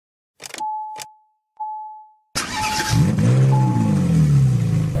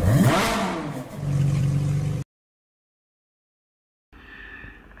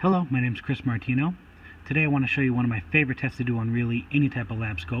Hello, my name is Chris Martino. Today I want to show you one of my favorite tests to do on really any type of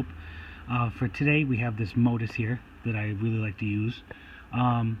lab scope. For today we have this modus here that I really like to use.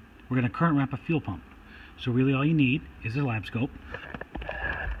 We're going to current wrap a fuel pump. So really all you need is a lab scope.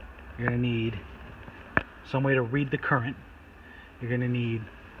 You're going to need some way to read the current. You're going to need,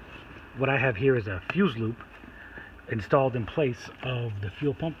 what I have here is a fuse loop installed in place of the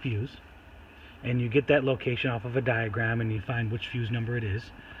fuel pump fuse. And you get that location off of a diagram and you find which fuse number it is.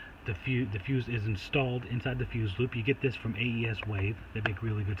 The fuse is installed inside the fuse loop. You get this from AES Wave. They make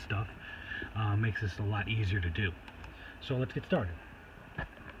really good stuff. Makes this a lot easier to do. So let's get started.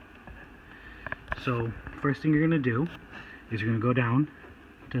 So first thing you're going to do is you're going to go down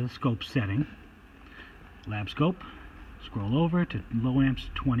to the scope setting. Lab scope. Scroll over to low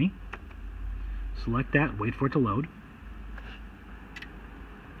amps 20. Select that. Wait for it to load.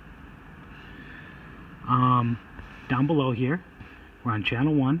 Down below here, we're on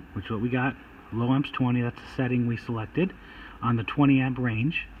channel 1, which is what we got. Low amps 20, that's the setting we selected on the 20 amp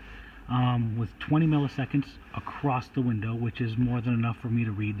range, with 20 milliseconds across the window, which is more than enough for me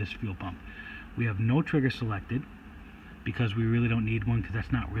to read this fuel pump. We have no trigger selected because we really don't need one, because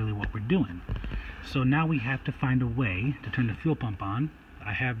that's not really what we're doing. So now we have to find a way to turn the fuel pump on.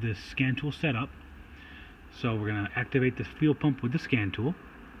 I have this scan tool set up, so we're going to activate this fuel pump with the scan tool.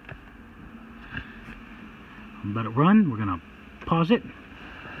 Let it run. We're going to pause it.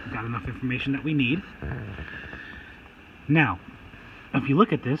 We've got enough information that we need. Now, if you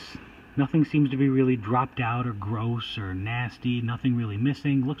look at this, nothing seems to be really dropped out or gross or nasty. Nothing really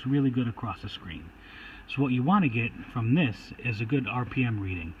missing. Looks really good across the screen. So what you want to get from this is a good RPM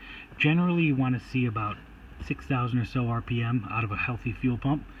reading. Generally, you want to see about 6,000 or so RPM out of a healthy fuel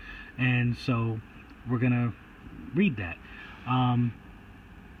pump. And so we're going to read that.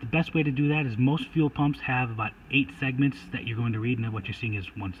 The best way to do that is most fuel pumps have about 8 segments that you're going to read, and what you're seeing is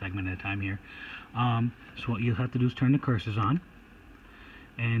one segment at a time here. So what you'll have to do is turn the cursors on,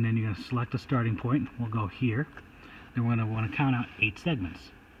 and then you're going to select a starting point. We'll go here. Then we're going to want to count out 8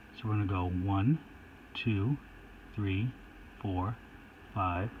 segments. So we're going to go 1, 2, 3, 4,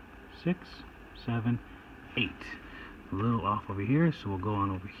 5, 6, 7, 8. A little off over here, so we'll go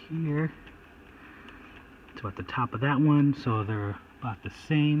on over here to at the top of that one, so they're about the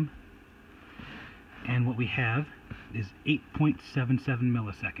same. And what we have is 8.77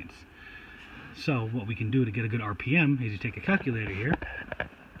 milliseconds. So what we can do to get a good RPM is you take a calculator here,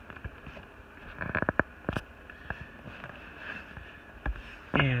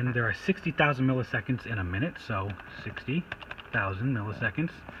 and there are 60,000 milliseconds in a minute, so 60,000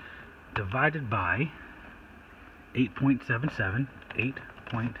 milliseconds divided by 8.77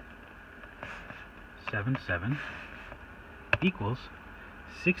 equals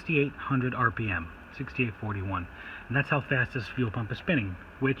 6,800 RPM, 6841, and that's how fast this fuel pump is spinning,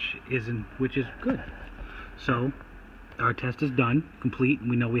 which is good. So our test is done, complete.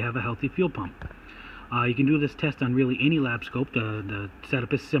 We know we have a healthy fuel pump. You can do this test on really any lab scope. The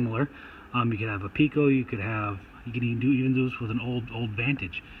setup is similar. You could have a Pico. You can even do this with an old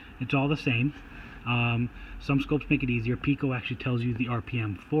Vantage. It's all the same. Some scopes make it easier. Pico actually tells you the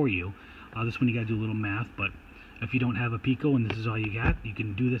RPM for you. This one you got to do a little math, but if you don't have a Pico and this is all you got, you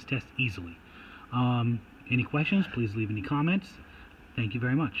can do this test easily. Any questions, please leave any comments. Thank you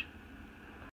very much.